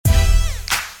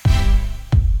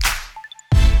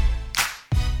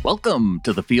Welcome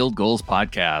to the Field Goals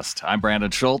Podcast. I'm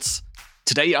Brandon Schultz.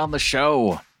 Today on the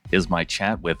show is my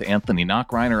chat with Anthony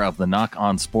Nachreiner of the Knock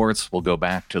On Sports. We'll go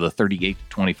back to the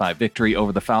 38-25 victory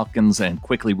over the Falcons and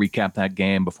quickly recap that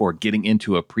game before getting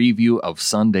into a preview of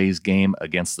Sunday's game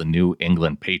against the New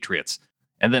England Patriots.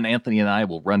 And then Anthony and I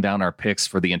will run down our picks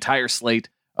for the entire slate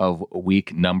of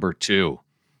week number 2.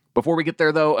 Before we get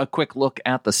there, though, a quick look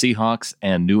at the Seahawks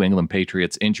and New England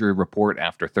Patriots injury report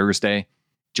after Thursday.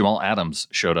 Jamal Adams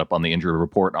showed up on the injury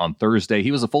report on Thursday.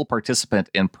 He was a full participant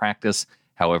in practice.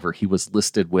 However, he was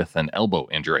listed with an elbow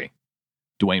injury.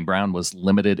 Duane Brown was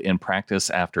limited in practice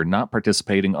after not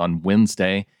participating on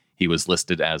Wednesday. He was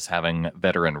listed as having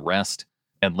veteran rest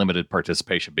and limited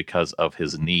participation because of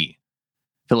his knee.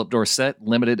 Philip Dorsett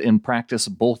limited in practice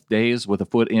both days with a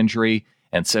foot injury,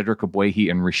 and Cedric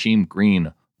Ogbuehi and Rasheem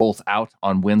Green both out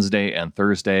on Wednesday and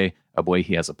Thursday.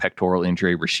 Ogbuehi has a pectoral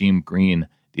injury. Rasheem Green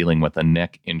dealing with a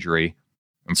neck injury.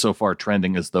 And so far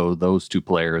trending as though those two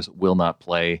players will not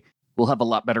play. We'll have a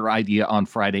lot better idea on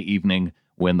Friday evening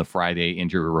when the Friday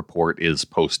injury report is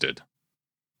posted.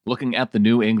 Looking at the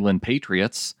New England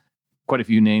Patriots, quite a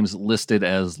few names listed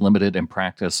as limited in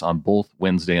practice on both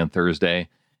Wednesday and Thursday.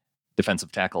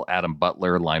 Defensive tackle Adam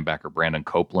Butler, linebacker Brandon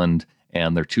Copeland,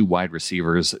 and their two wide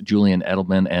receivers, Julian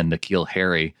Edelman and N'Keal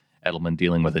Harry. Edelman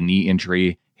dealing with a knee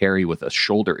injury, Harry with a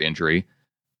shoulder injury.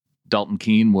 Dalton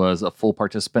Keene was a full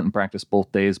participant in practice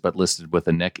both days, but listed with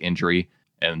a neck injury.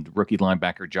 And rookie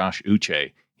linebacker Josh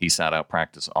Uche, he sat out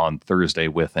practice on Thursday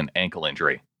with an ankle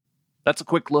injury. That's a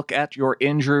quick look at your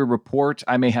injury report.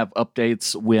 I may have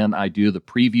updates when I do the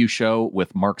preview show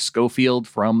with Mark Schofield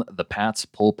from the Pats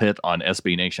pulpit on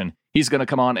SB Nation. He's going to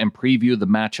come on and preview the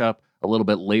matchup a little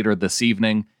bit later this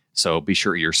evening. So be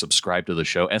sure you're subscribed to the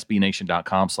show,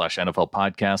 sbnation.com/NFL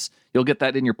podcasts. You'll get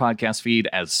that in your podcast feed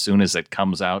as soon as it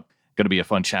comes out. Going to be a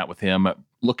fun chat with him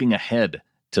looking ahead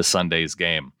to Sunday's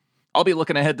game. I'll be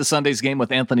looking ahead to Sunday's game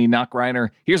with Anthony Nachreiner.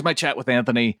 Here's my chat with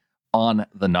Anthony on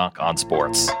the Knock On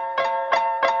Sports.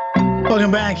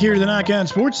 Welcome back here to the Knock On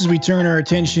Sports as we turn our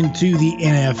attention to the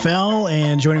NFL.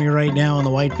 And joining me right now on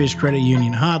the Whitefish Credit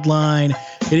Union hotline,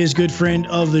 it is good friend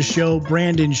of the show,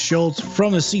 Brandon Schultz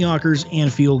from the Seahawkers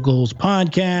and Field Goals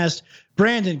podcast.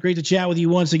 Brandon, great to chat with you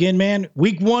once again, man.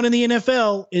 Week 1 in the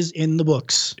NFL is in the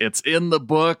books. It's in the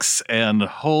books, and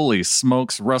holy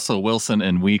smokes, Russell Wilson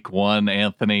in Week 1,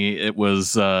 Anthony. It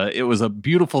was a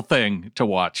beautiful thing to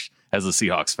watch as a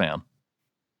Seahawks fan.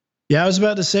 Yeah, I was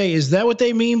about to say, is that what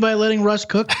they mean by letting Russ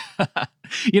cook?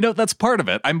 That's part of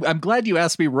it. I'm glad you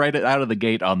asked me right out of the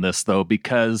gate on this, though,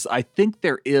 because I think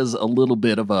there is a little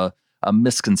bit of a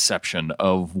misconception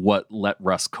of what let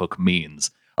Russ cook means.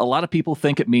 A lot of people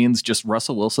think it means just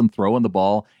Russell Wilson throwing the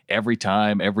ball every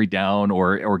time, every down,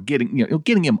 or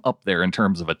getting him up there in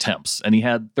terms of attempts. And he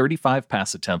had 35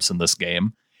 pass attempts in this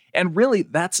game. And really,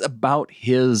 that's about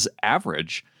his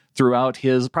average throughout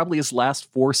his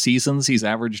last 4 seasons. He's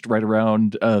averaged right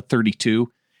around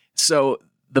 32. So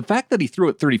the fact that he threw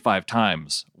it 35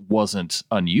 times wasn't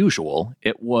unusual.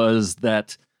 It was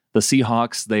that the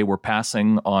Seahawks, they were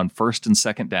passing on first and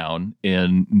second down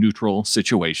in neutral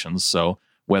situations. So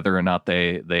whether or not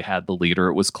they had the lead or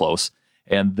it was close.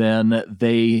 And then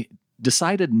they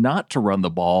decided not to run the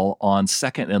ball on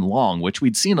second and long, which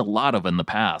we'd seen a lot of in the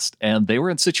past. And they were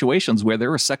in situations where they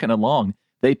were second and long.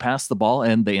 They passed the ball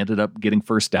and they ended up getting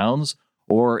first downs,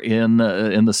 or in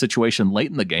the situation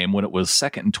late in the game when it was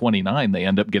 2nd and 29, they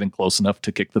end up getting close enough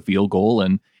to kick the field goal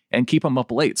and keep them up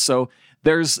late. So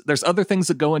there's other things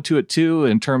that go into it too,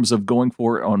 in terms of going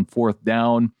for it on 4th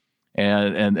down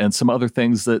and some other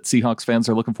things that Seahawks fans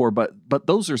are looking for. But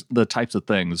those are the types of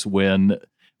things when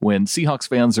Seahawks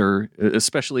fans are,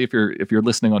 especially if you're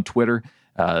listening on Twitter,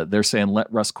 they're saying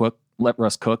let Russ cook.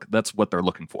 That's what they're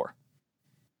looking for.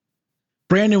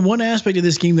 Brandon, one aspect of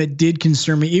this game that did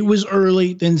concern me, it was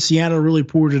early, then Seattle really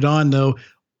poured it on, though,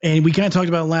 and we kind of talked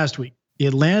about it last week. The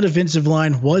Atlanta defensive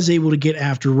line was able to get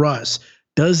after Russ.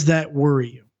 Does that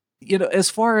worry you? As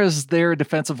far as their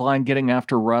defensive line getting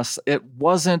after Russ, it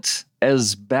wasn't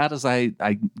as bad as I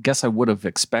guess I would have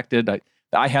expected.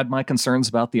 I had my concerns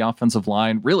about the offensive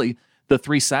line. Really, the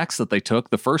 3 sacks that they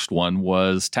took, the first one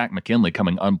was Takk McKinley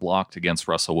coming unblocked against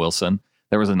Russell Wilson.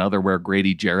 There was another where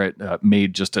Grady Jarrett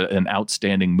made just an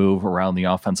outstanding move around the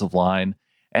offensive line.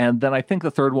 And then I think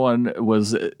the third one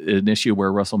was an issue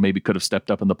where Russell maybe could have stepped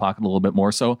up in the pocket a little bit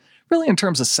more. So really, in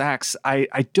terms of sacks,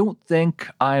 I don't think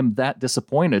I'm that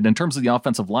disappointed. In terms of the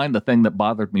offensive line, the thing that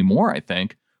bothered me more, I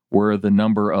think, were the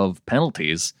number of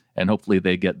penalties. And hopefully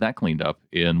they get that cleaned up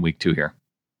in week 2 here.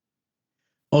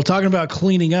 Well, talking about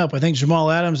cleaning up, I think Jamal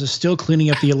Adams is still cleaning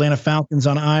up the Atlanta Falcons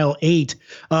on aisle 8.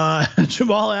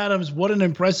 Jamal Adams, what an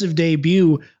impressive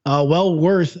debut. Well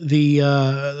worth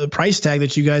the price tag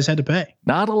that you guys had to pay.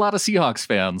 Not a lot of Seahawks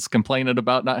fans complaining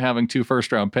about not having 2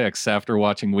 first-round picks after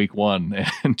watching week 1.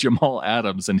 And Jamal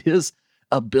Adams and his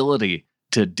ability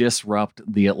to disrupt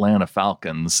the Atlanta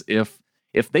Falcons. If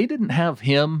they didn't have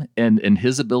him and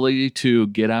his ability to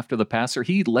get after the passer,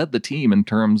 he led the team in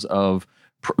terms of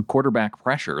quarterback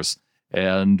pressures.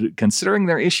 And considering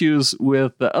their issues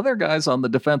with the other guys on the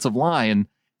defensive line,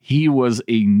 he was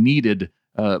a needed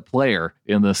player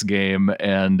in this game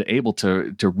and able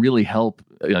to really help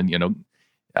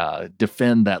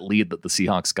defend that lead that the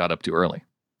Seahawks got up to early.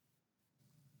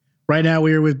 Right now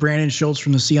we are with Brandon Schultz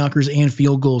from the Seahawkers and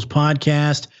Field Goals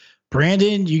podcast.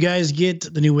 Brandon, you guys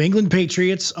get the New England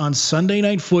Patriots on Sunday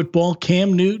Night Football.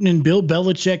 Cam Newton and Bill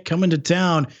Belichick coming to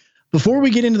town. Before we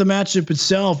get into the matchup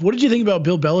itself, what did you think about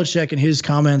Bill Belichick and his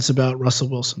comments about Russell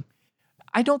Wilson?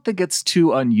 I don't think it's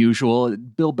too unusual.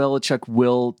 Bill Belichick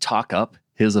will talk up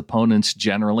his opponents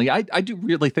generally. I do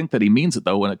really think that he means it,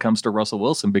 though, when it comes to Russell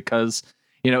Wilson, because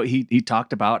he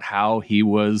talked about how he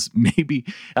was maybe,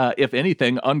 if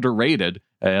anything, underrated.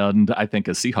 And I think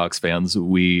as Seahawks fans,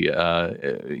 we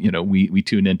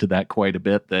tune into that quite a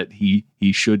bit, that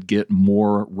he should get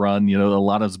more run. A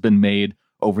lot has been made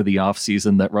over the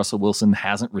offseason that Russell Wilson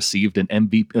hasn't received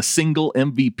a single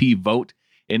MVP vote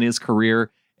in his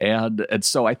career. And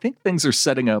so I think things are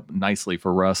setting up nicely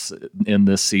for Russ in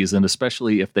this season,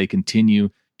 especially if they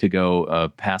continue to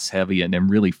go pass heavy and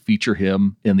really feature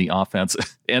him in the offense.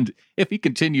 And if he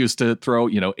continues to throw,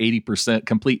 80%,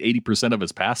 complete 80% of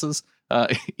his passes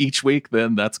each week,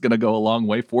 then that's going to go a long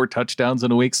way. 4 touchdowns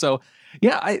in a week. So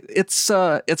yeah, it's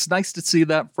nice to see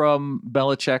that from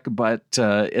Belichick, but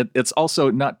it's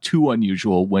also not too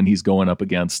unusual when he's going up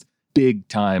against big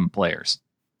time players.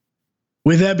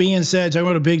 With that being said, talking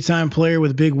about a big time player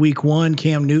with a big week 1,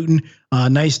 Cam Newton,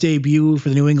 nice debut for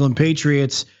the New England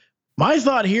Patriots. My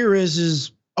thought here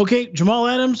is okay, Jamal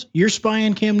Adams, you're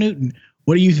spying Cam Newton.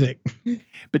 What do you think?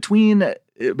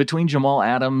 Between Jamal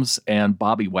Adams and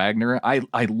Bobby Wagner,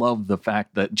 I love the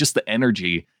fact that just the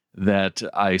energy that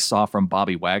I saw from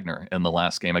Bobby Wagner in the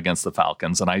last game against the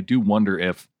Falcons. And I do wonder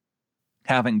if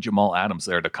having Jamal Adams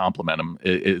there to complement him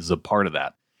is a part of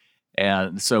that.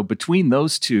 And so between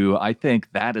those two, I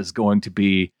think that is going to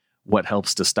be what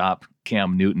helps to stop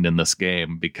Cam Newton in this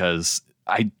game, because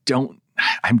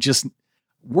I'm just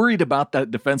worried about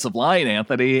that defensive line,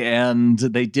 Anthony. And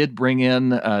they did bring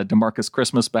in DeMarcus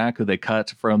Christmas back, who they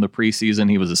cut from the preseason.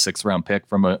 He was a 6th round pick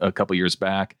from a couple years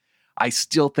back. I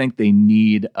still think they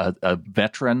need a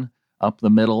veteran up the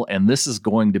middle, and this is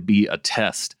going to be a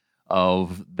test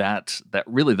of that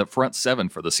really the front 7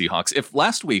 for the Seahawks. If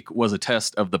last week was a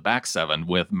test of the back 7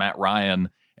 with Matt Ryan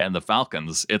and the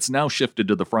Falcons, it's now shifted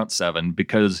to the front 7,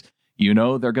 because they're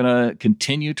going to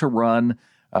continue to run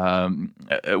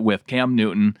with Cam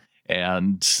Newton,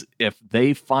 and if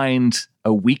they find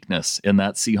a weakness in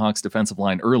that Seahawks defensive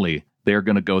line early, they're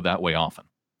going to go that way often.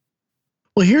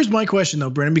 Well, here's my question, though,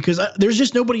 Brennan, because there's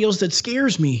just nobody else that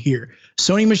scares me here.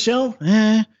 Sony Michel,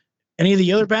 any of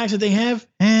the other backs that they have,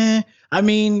 I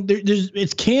mean,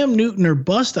 it's Cam Newton or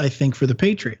bust, I think, for the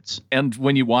Patriots. And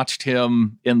when you watched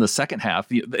him in the second half,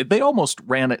 they almost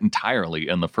ran it entirely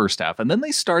in the first half, and then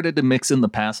they started to mix in the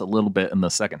pass a little bit in the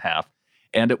second half.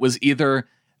 And it was either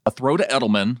a throw to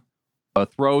Edelman, a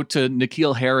throw to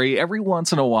N'Keal Harry every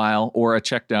once in a while, or a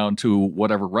check down to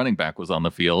whatever running back was on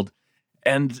the field.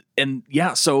 And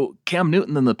yeah, so Cam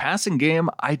Newton in the passing game,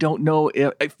 I don't know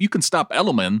if you can stop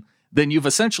Edelman, then you've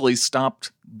essentially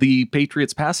stopped the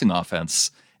Patriots passing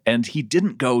offense. And he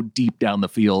didn't go deep down the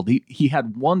field. He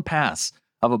had one pass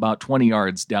of about 20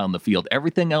 yards down the field.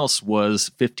 Everything else was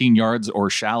 15 yards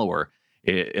or shallower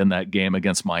in that game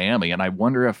against Miami. And I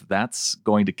wonder if that's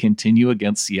going to continue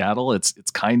against Seattle. It's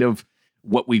kind of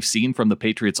what we've seen from the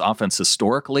Patriots offense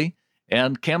historically.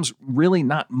 And Cam's really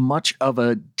not much of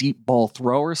a deep ball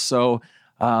thrower. So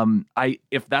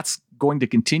if that's going to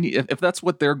continue, if that's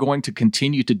what they're going to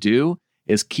continue to do,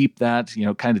 is keep that,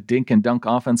 kind of dink and dunk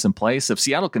offense in place. If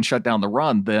Seattle can shut down the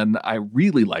run, then I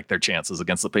really like their chances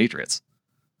against the Patriots.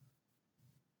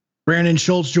 Brandon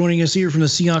Schultz joining us here from the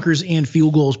Seahawkers and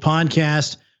Field Goals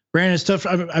podcast. Brandon, it's tough.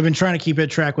 I've been trying to keep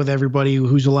it track with everybody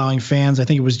who's allowing fans. I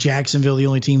think it was Jacksonville, the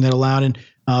only team that allowed in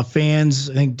fans.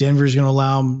 I think Denver's going to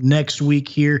allow them next week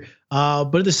here.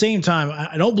 But at the same time,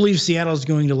 I don't believe Seattle is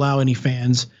going to allow any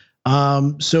fans.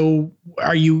 So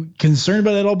are you concerned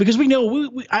about that at all? Because we know,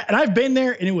 and I've been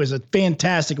there, and it was a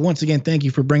fantastic. Once again, thank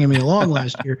you for bringing me along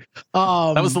last year.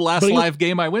 That was the last live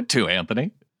game I went to,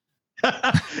 Anthony.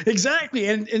 Exactly.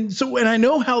 And I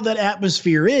know how that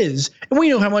atmosphere is, and we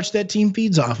know how much that team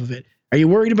feeds off of it. Are you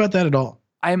worried about that at all?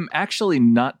 I'm actually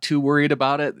not too worried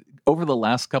about it. Over the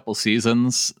last couple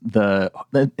seasons,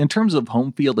 in terms of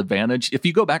home field advantage, if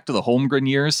you go back to the Holmgren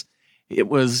years, it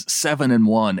was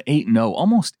 7-1, 8-0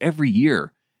 almost every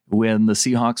year when the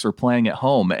Seahawks were playing at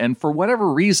home. And for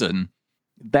whatever reason,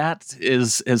 that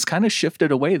has kind of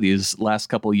shifted away these last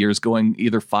couple of years, going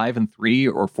either 5-3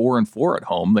 or 4-4 at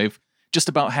home. They've just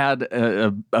about had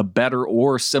a better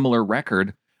or similar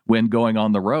record when going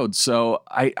on the road. So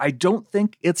I don't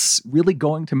think it's really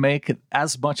going to make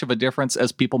as much of a difference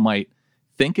as people might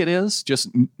think it is, just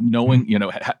knowing,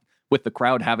 with the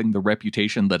crowd having the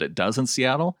reputation that it does in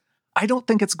Seattle. I don't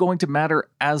think it's going to matter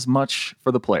as much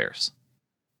for the players.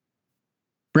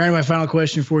 Brandon, my final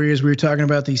question for you is, we were talking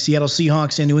about the Seattle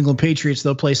Seahawks and New England Patriots.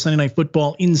 They'll play Sunday Night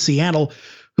Football in Seattle.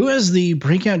 Who has the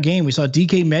breakout game? We saw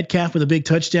DK Metcalf with a big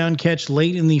touchdown catch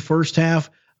late in the first half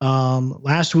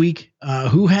last week.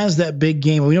 Who has that big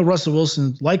game? We know Russell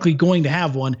Wilson's likely going to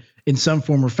have one in some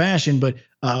form or fashion, but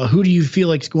who do you feel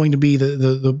like is going to be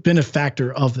the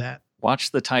benefactor of that?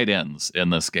 Watch the tight ends in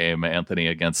this game, Anthony,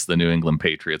 against the New England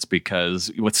Patriots, because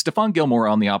with Stephon Gilmore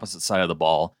on the opposite side of the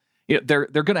ball, they're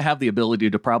going to have the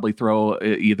ability to probably throw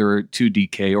either to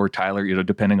DK or Tyler,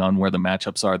 depending on where the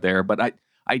matchups are there. But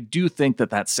I do think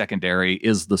that secondary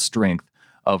is the strength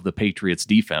of the Patriots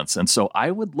defense. And so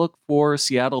I would look for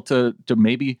Seattle to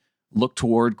maybe look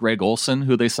toward Greg Olsen,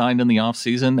 who they signed in the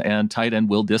offseason, and tight end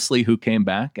Will Dissly, who came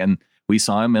back. And we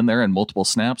saw him in there in multiple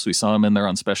snaps. We saw him in there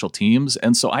on special teams.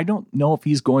 And so I don't know if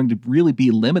he's going to really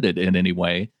be limited in any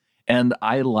way. And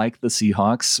I like the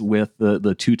Seahawks with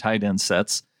the two tight end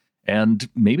sets and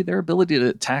maybe their ability to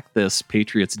attack this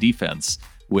Patriots defense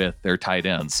with their tight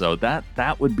ends. So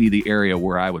that would be the area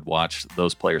where I would watch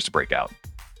those players to break out.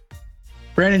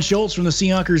 Brandon Schultz from the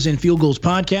Seahawkers and Field Goals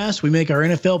podcast. We make our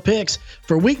NFL picks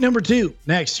for week number 2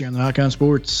 next year on the Knock On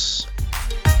Sports.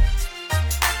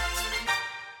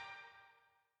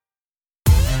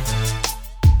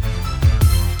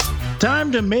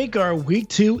 Time to make our week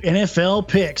 2 NFL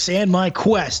picks and my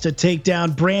quest to take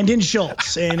down Brandon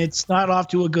Schultz. And it's not off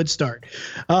to a good start.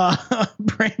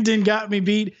 Brandon got me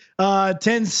beat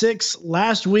 10-6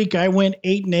 last week. I went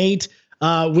 8-8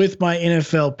 with my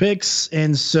NFL picks.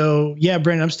 And so, yeah,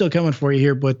 Brandon, I'm still coming for you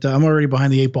here, but I'm already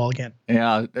behind the 8 ball again.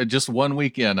 Yeah, just one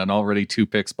weekend and already 2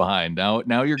 picks behind.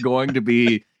 Now you're going to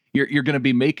be you're going to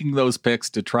be making those picks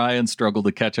to try and struggle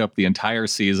to catch up the entire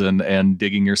season and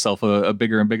digging yourself a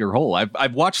bigger and bigger hole.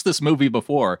 I've watched this movie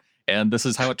before, and this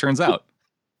is how it turns out.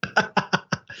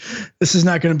 This is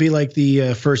not going to be like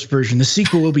the first version. The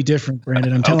sequel will be different,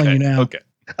 Brandon. I'm telling you now. Okay.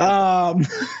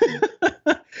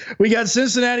 We got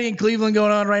Cincinnati and Cleveland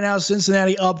going on right now.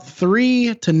 Cincinnati up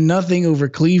 3-0 over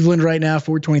Cleveland right now.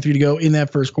 4:23 to go in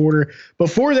that first quarter.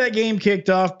 Before that game kicked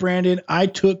off, Brandon, I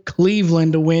took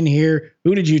Cleveland to win here.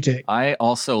 Who did you take? I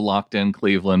also locked in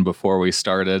Cleveland before we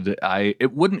started.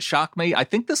 It wouldn't shock me. I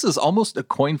think this is almost a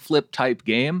coin flip type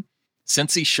game.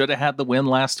 Since he should have had the win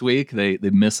last week, they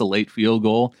miss a late field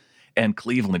goal. And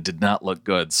Cleveland did not look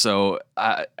good. So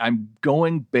I'm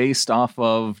going based off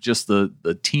of just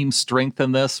the team strength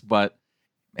in this. But,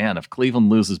 man, if Cleveland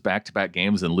loses back-to-back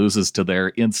games and loses to their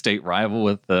in-state rival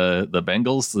with the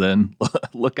Bengals, then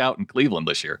look out in Cleveland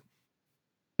this year.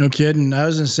 No kidding. I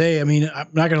was going to say, I'm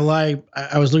not going to lie.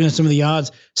 I was looking at some of the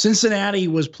odds. Cincinnati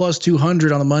was plus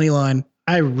 200 on the money line.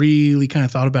 I really kind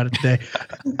of thought about it today.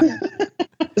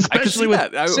 Especially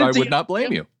with that. I would not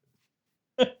blame you.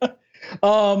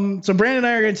 So Brandon and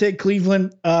I are going to take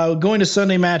Cleveland. Going to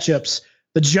Sunday matchups.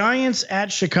 The Giants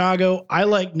at Chicago. I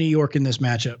like New York in this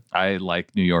matchup. I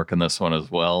like New York in this one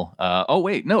as well.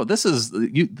 This is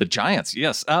the Giants.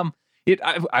 Yes.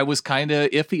 I was kind of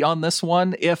iffy on this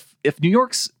one. If New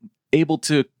York's able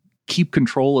to keep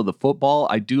control of the football,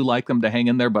 I do like them to hang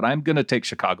in there, but I'm going to take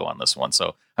Chicago on this one.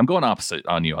 So I'm going opposite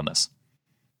on you on this.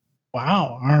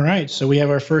 Wow. All right. So we have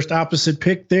our first opposite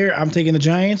pick there. I'm taking the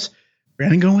Giants.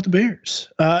 Brandon going with the Bears.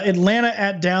 Atlanta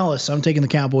at Dallas. I'm taking the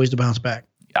Cowboys to bounce back.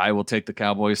 I will take the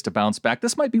Cowboys to bounce back.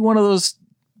 This might be one of those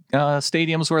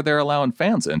stadiums where they're allowing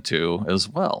fans into as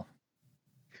well.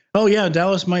 Oh, yeah.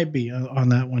 Dallas might be on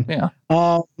that one. Yeah.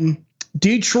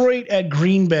 Detroit at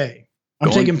Green Bay.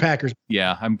 I'm taking Packers.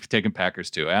 Yeah, I'm taking Packers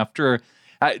too. After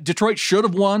Detroit should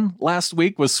have won last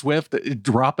week with Swift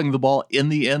dropping the ball in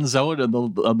the end zone and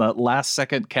the last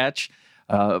second catch.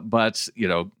 But,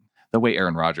 the way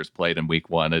Aaron Rodgers played in week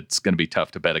 1, it's going to be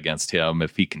tough to bet against him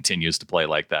if he continues to play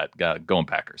like that. Going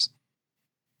Packers.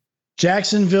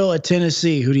 Jacksonville at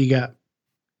Tennessee. Who do you got?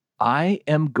 I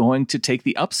am going to take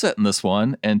the upset in this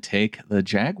one and take the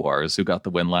Jaguars, who got the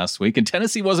win last week. And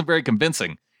Tennessee wasn't very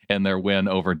convincing in their win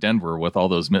over Denver with all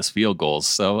those missed field goals.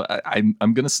 So I'm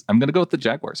gonna go with the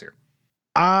Jaguars here.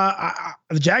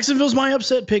 Jacksonville's my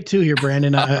upset pick too here,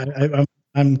 Brandon. I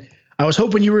was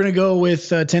hoping you were going to go with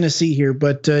Tennessee here,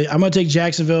 but I'm going to take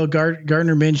Jacksonville.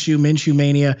 Gardner Minshew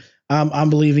mania. I'm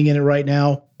believing in it right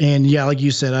now. And yeah, like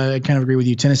you said, I kind of agree with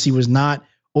you. Tennessee was not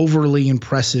overly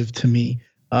impressive to me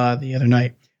the other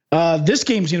night. This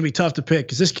game's going to be tough to pick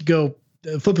because this could go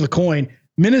flip of the coin.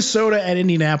 Minnesota at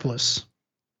Indianapolis.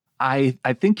 I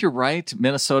think you're right.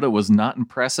 Minnesota was not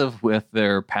impressive with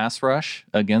their pass rush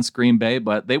against Green Bay,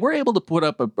 but they were able to put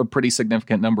up a pretty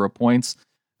significant number of points.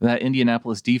 That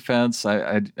Indianapolis defense,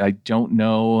 I don't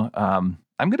know. I'm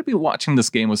going to be watching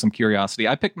this game with some curiosity.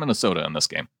 I picked Minnesota in this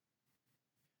game.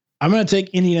 I'm going to take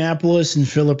Indianapolis and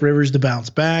Phillip Rivers to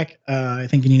bounce back. I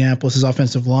think Indianapolis'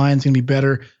 offensive line is going to be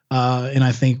better, and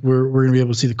I think we're going to be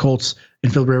able to see the Colts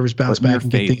and Phillip Rivers bounce back and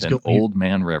get things going. Old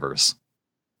man Rivers.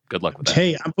 Good luck with that.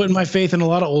 Hey, I'm putting my faith in a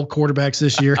lot of old quarterbacks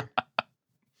this year.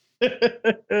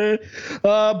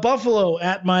 Buffalo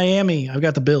at Miami. I've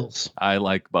got the Bills. I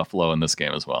like Buffalo in this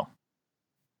game as well.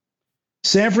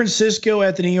 San Francisco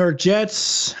at the New York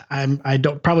Jets. I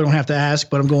probably don't have to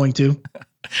ask, but I'm going to.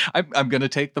 I'm going to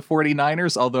take the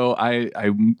 49ers, although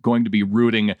I'm going to be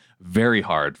rooting very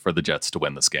hard for the Jets to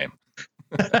win this game.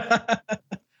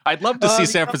 I'd love to see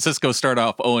San Francisco start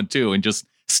off 0-2 and just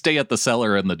stay at the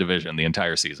cellar in the division the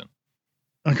entire season.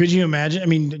 Could you imagine? I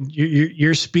mean,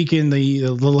 you're speaking the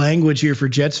language here for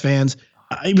Jets fans.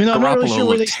 Even though I'm not really sure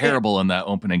where they terrible in that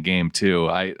opening game too.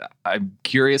 I'm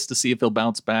curious to see if he'll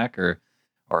bounce back or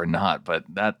not. But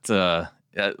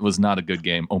that was not a good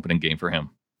opening game for him.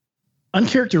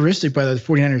 Uncharacteristic by the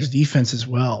 49ers defense as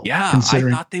well. Yeah, I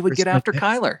thought they would get after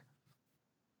Kyler.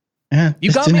 Yeah,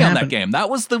 you got me on that game. That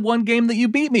was the one game that you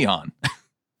beat me on.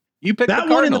 You picked that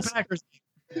the Cardinals. One in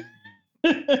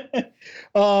the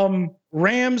Packers.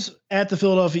 Rams at the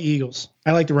Philadelphia Eagles.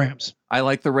 I like the Rams. I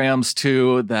like the Rams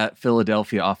too. That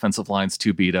Philadelphia offensive line's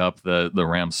too beat up. The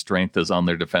Rams' strength is on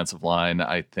their defensive line.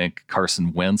 I think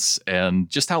Carson Wentz and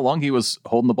just how long he was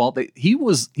holding the ball. He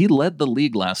led the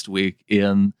league last week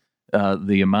in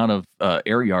the amount of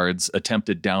air yards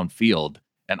attempted downfield,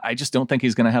 and I just don't think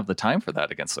he's going to have the time for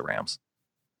that against the Rams.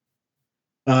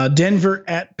 Denver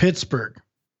at Pittsburgh.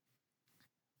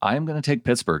 I'm going to take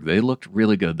Pittsburgh. They looked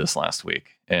really good this last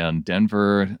week. And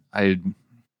Denver,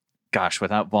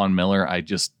 without Von Miller, I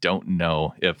just don't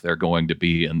know if they're going to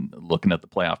be looking at the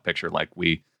playoff picture like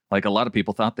a lot of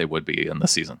people thought they would be in the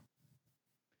season.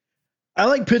 I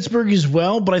like Pittsburgh as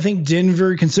well, but I think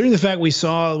Denver, considering the fact we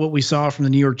saw what we saw from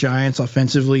the New York Giants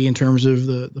offensively in terms of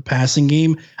the passing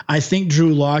game, I think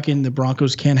Drew Lock and the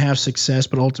Broncos can have success,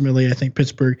 but ultimately I think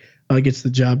Pittsburgh gets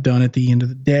the job done at the end of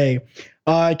the day.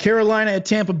 Carolina at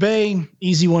Tampa Bay,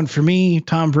 easy one for me.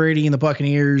 Tom Brady and the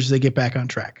Buccaneers, they get back on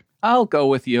track. I'll go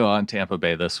with you on Tampa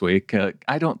Bay this week.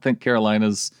 I don't think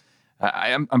Carolina's.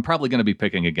 I'm probably going to be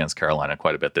picking against Carolina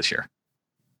quite a bit this year.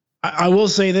 I will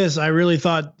say this: I really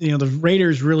thought the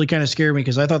Raiders really kind of scared me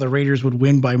because I thought the Raiders would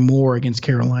win by more against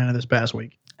Carolina this past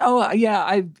week. Oh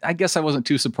yeah, I guess I wasn't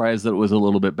too surprised that it was a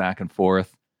little bit back and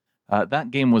forth.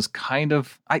 That game was kind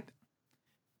of I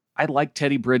like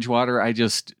Teddy Bridgewater. I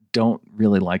just don't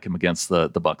really like him against the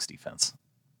Bucs defense.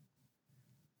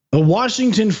 The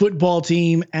Washington football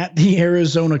team at the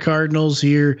Arizona Cardinals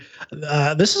here.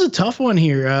 This is a tough one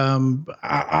here.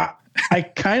 I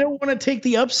kind of want to take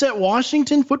the upset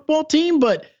Washington football team,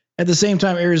 but at the same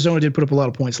time, Arizona did put up a lot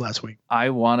of points last week. I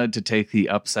wanted to take the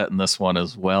upset in this one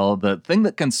as well. The thing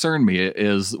that concerned me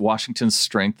is Washington's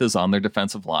strength is on their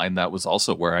defensive line. That was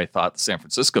also where I thought San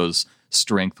Francisco's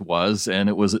strength was, and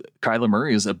it was Kyler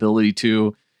Murray's ability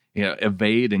to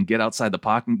evade and get outside the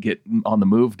pocket and get on the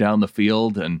move down the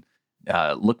field and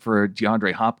look for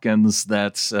DeAndre Hopkins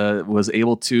that was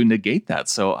able to negate that.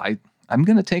 So I'm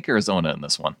going to take Arizona in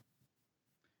this one.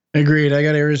 Agreed. I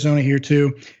got Arizona here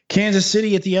too. Kansas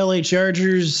City at the LA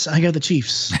Chargers. I got the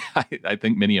Chiefs. I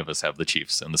think many of us have the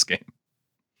Chiefs in this game.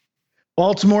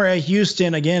 Baltimore at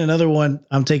Houston. Again, another one.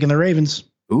 I'm taking the Ravens.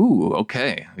 Ooh,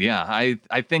 okay. Yeah,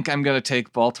 I think I'm going to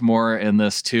take Baltimore in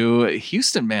this too.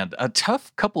 Houston, man, a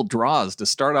tough couple draws to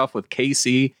start off with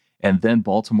KC and then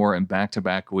Baltimore in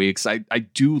back-to-back weeks. I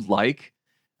do like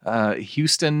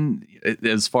Houston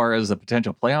as far as a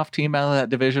potential playoff team out of that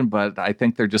division, but I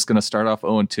think they're just going to start off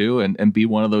 0-2 and be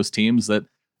one of those teams that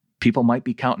people might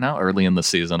be counting out early in the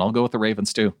season. I'll go with the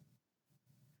Ravens too.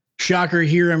 Shocker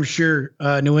here, I'm sure.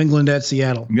 New England at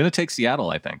Seattle. I'm going to take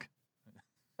Seattle, I think.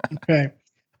 Okay.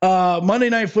 Monday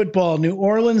Night Football, New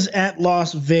Orleans at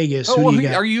Las Vegas. Oh, Who do you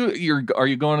got? Are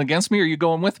you going against me, or are you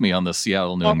going with me on the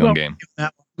Seattle New England game? I'm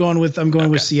going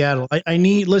with Seattle. I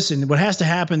need, listen, what has to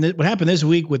happen, what happened this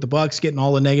week with the Bucs getting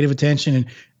all the negative attention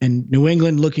and New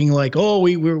England looking like, oh,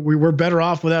 we're better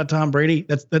off without Tom Brady.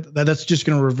 That's just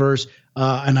going to reverse.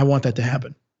 And I want that to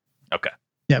happen. Okay.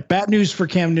 Yeah. Bad news for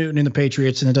Cam Newton and the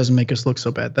Patriots, and it doesn't make us look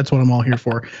so bad. That's what I'm all here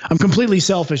for. I'm completely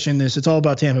selfish in this. It's all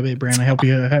about Tampa Bay, Brand. I hope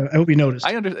you noticed.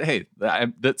 Hey,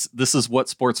 this is what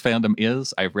sports fandom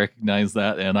is. I recognize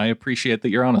that, and I appreciate that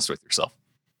you're honest with yourself.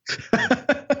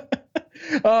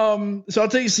 So I'll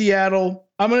take Seattle.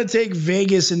 I'm going to take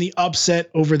Vegas in the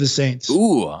upset over the Saints.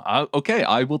 Ooh, okay.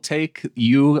 I will take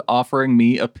you offering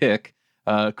me a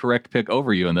correct pick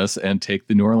over you in this, and take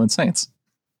the New Orleans Saints.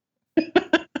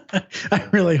 I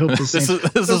really hope the Saints.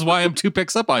 This is why I'm 2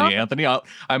 picks up on you, Anthony.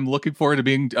 I'm looking forward to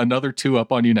being another 2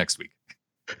 up on you next week.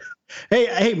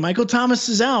 Hey, Michael Thomas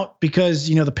is out because,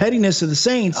 the pettiness of the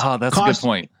Saints. Oh, that's a good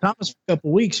point. Thomas for a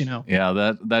couple weeks,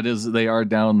 Yeah, that is, they are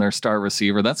down their star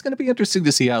receiver. That's going to be interesting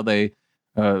to see how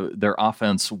their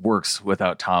offense works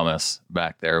without Thomas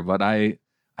back there. But I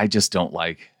just don't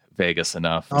like Vegas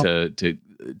enough to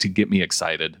get me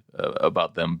excited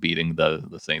about them beating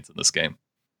the Saints in this game.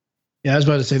 Yeah, I was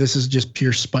about to say this is just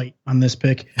pure spite on this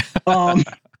pick.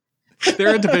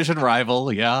 They're a division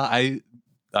rival. Yeah, I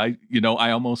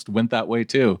almost went that way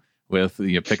too with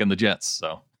picking the Jets.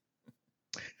 So,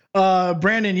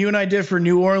 Brandon, you and I differ.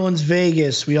 New Orleans,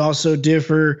 Vegas. We also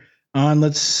differ on,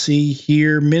 let's see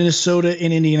here, Minnesota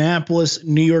in Indianapolis,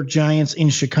 New York Giants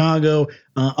in Chicago.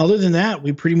 Other than that,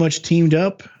 we pretty much teamed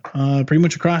up pretty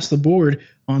much across the board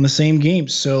on the same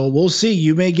games. So we'll see.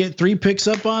 You may get 3 picks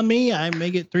up on me. I may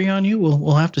get 3 on you.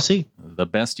 We'll have to see. The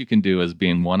best you can do is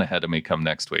being 1 ahead of me come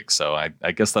next week. So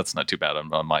I guess that's not too bad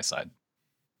on my side.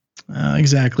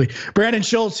 Exactly. Brandon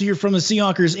Schultz here from the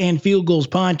Seahawkers and Field Goals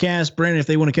podcast. Brandon, if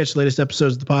they want to catch the latest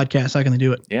episodes of the podcast, how can they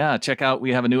do it? Yeah, check out,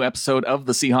 we have a new episode of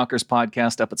the Seahawkers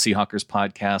podcast up at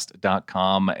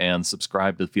SeahawkersPodcast.com, and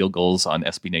subscribe to Field Goals on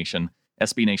SB Nation,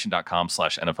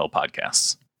 SBNation.com/NFL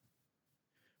podcasts.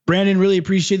 Brandon, really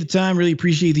appreciate the time. Really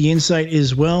appreciate the insight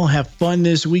as well. Have fun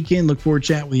this weekend. Look forward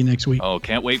to chatting with you next week. Oh,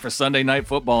 can't wait for Sunday Night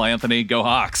Football, Anthony. Go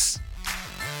Hawks.